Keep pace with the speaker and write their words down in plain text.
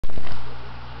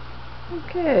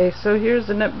Okay, so here's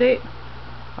an update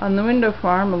on the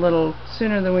Windowfarm, a little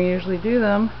sooner than we usually do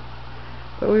them,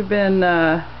 but we've been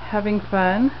having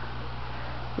fun.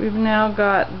 We've now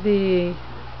got the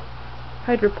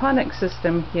hydroponic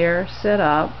system here set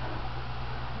up.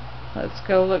 Let's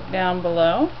go look down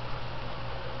below.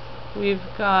 We've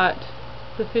got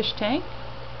the fish tank,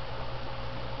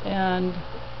 and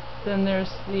then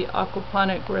there's the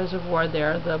aquaponic reservoir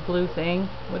there, the blue thing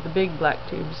with the big black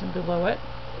tubes below it,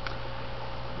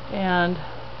 and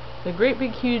the great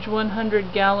big huge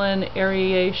 100-gallon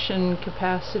aeration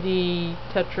capacity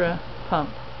Tetra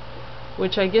pump,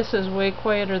 which I guess is way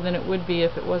quieter than it would be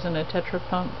if it wasn't a Tetra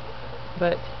pump,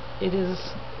 but it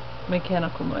is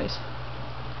mechanical noise.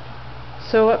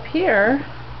 So up here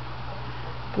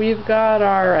we've got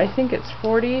our, I think it's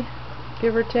 40,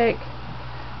 give or take,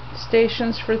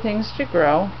 stations for things to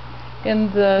grow.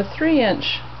 In the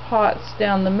 3-inch pots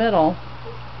down the middle,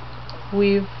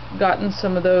 we've gotten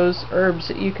some of those herbs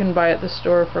that you can buy at the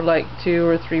store for like $2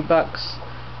 or $3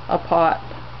 a pot.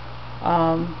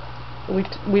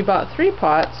 We bought 3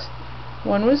 pots.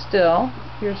 One was dill.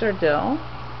 Here's our dill.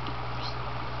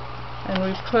 And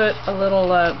we put a little,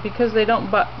 because they don't,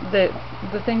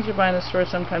 the things you buy in the store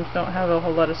sometimes don't have a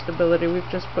whole lot of stability, we've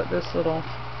just put this little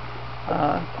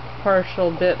partial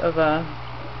bit of a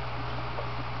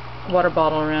water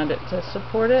bottle around it to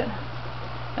support it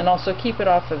and also keep it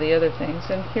off of the other things.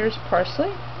 And here's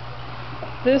parsley.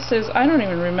 This is, I don't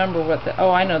even remember what the,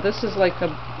 oh I know, this is like a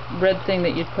red thing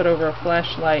that you'd put over a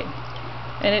flashlight,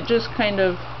 and it just kind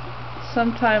of,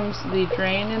 sometimes the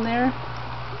drain in there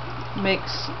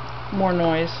makes more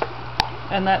noise,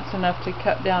 and that's enough to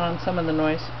cut down on some of the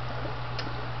noise.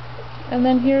 And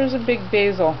then here's a big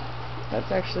basil.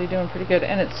 That's actually doing pretty good,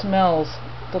 and it smells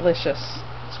delicious.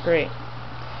 It's great.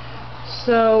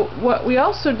 So what we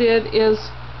also did is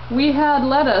we had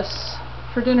lettuce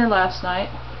for dinner last night,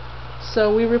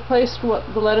 so we replaced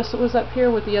the lettuce that was up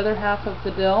here with the other half of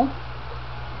the dill.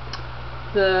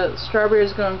 The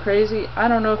strawberries going crazy. I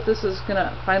don't know if this is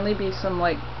gonna finally be some,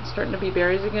 like, starting to be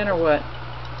berries again or what.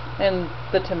 And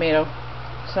the tomato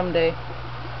someday.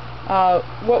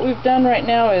 What we've done right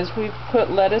now is we've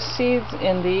put lettuce seeds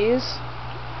in these,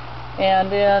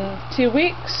 and in 2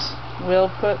 weeks we'll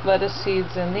put lettuce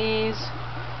seeds in these,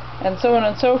 and so on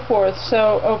and so forth.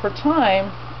 So over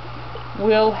time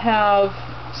we'll have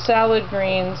salad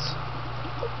greens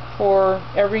for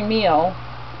every meal,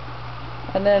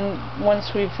 and then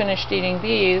once we've finished eating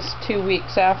these, 2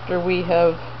 weeks after we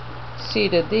have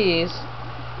seeded these,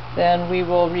 then we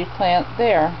will replant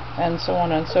there, and so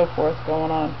on and so forth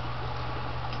going on.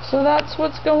 So that's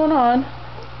what's going on,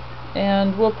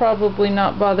 and we'll probably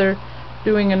not bother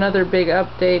doing another big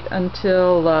update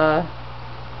until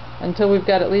we've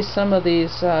got at least some of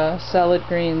these salad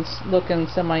greens looking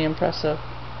semi-impressive.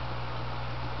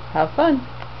 Have fun!